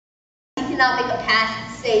cannot make a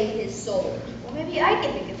pass to save his soul. Well, maybe I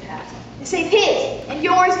can make a pass to save his, and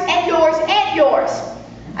yours, and yours, and yours.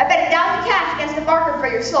 I bet 1,000 cash against the marker for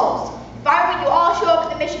your souls. If I win, you all show up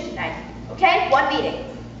at the mission tonight. Okay? One meeting.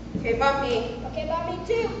 Okay, about me. Okay, about me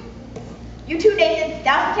too. You too, Nathan. 1,000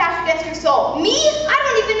 cash against your soul. Me? I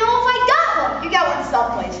don't even know if I got one. You got one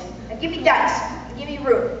someplace. Now give me dice. And give me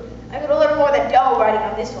room. I got a little more than dough writing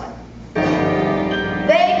on this one.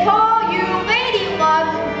 They call